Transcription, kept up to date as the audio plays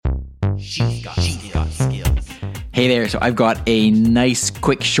She's got skills. Hey there, so I've got a nice,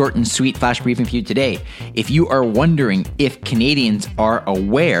 quick, short and sweet flash briefing for you today. If you are wondering if Canadians are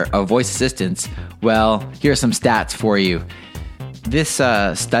aware of voice assistants, well, here are some stats for you. This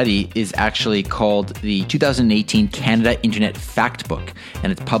study is actually called the 2018 Canada Internet Factbook,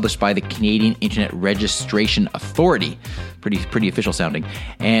 and it's published by the Canadian Internet Registration Authority. Pretty official sounding.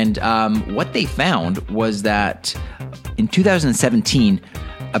 And what they found was that in 2017,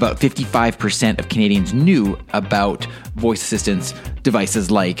 about 55% of Canadians knew about voice assistants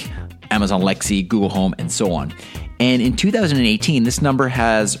devices like Amazon Lexi, Google Home, and so on. And in 2018, this number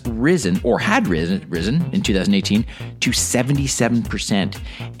has risen, or had risen in 2018, to 77%.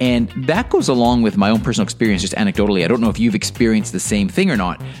 And that goes along with my own personal experience, just anecdotally. I don't know if you've experienced the same thing or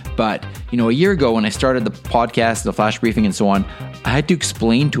not, but a year ago when I started the podcast, the flash briefing and so on, I had to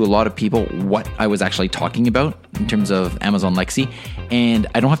explain to a lot of people what I was actually talking about in terms of Amazon Lexi, and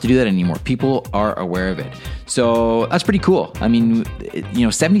I don't have to do that anymore. People are aware of it. So that's pretty cool. I mean,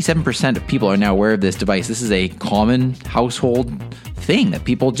 77% of people are now aware of this device. This is a common household thing that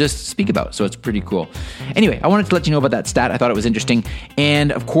people just speak about. So it's pretty cool. Anyway, I wanted to let you know about that stat. I thought it was interesting.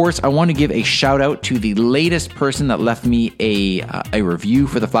 And of course, I want to give a shout out to the latest person that left me a review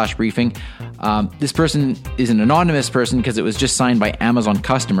for the flash briefing. This person is an anonymous person because it was just signed by Amazon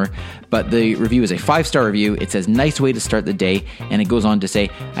customer, but the review is a 5-star review. It says, nice way to start the day. And it goes on to say,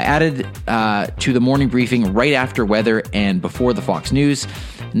 I added to the morning briefing right after weather and before the Fox News.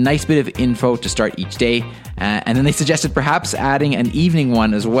 Nice bit of info to start each day. And then they suggested perhaps adding an evening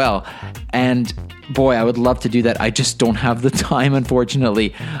one as well. And boy, I would love to do that. I just don't have the time,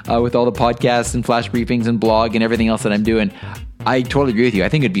 unfortunately, with all the podcasts and flash briefings and blog and everything else that I'm doing. I totally agree with you. I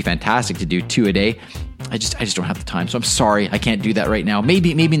think it'd be fantastic to do 2 a day. I just don't have the time. So I'm sorry, I can't do that right now.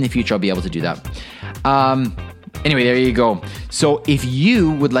 Maybe in the future I'll be able to do that. Anyway, there you go. So if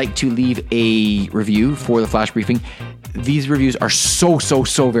you would like to leave a review for the flash briefing, these reviews are so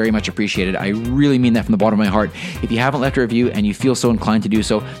very much appreciated. I really mean that from the bottom of my heart. If you haven't left a review and you feel so inclined to do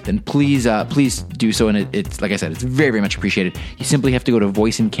so, then please do so. And it's like I said, it's very much appreciated. You simply have to go to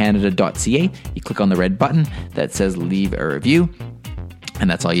voiceincanada.ca. You click on the red button that says leave a review. And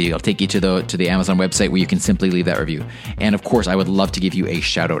that's all you do. It'll take you to the Amazon website where you can simply leave that review. And of course, I would love to give you a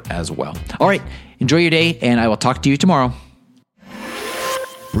shout out as well. All right, enjoy your day, and I will talk to you tomorrow.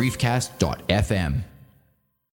 Briefcast.fm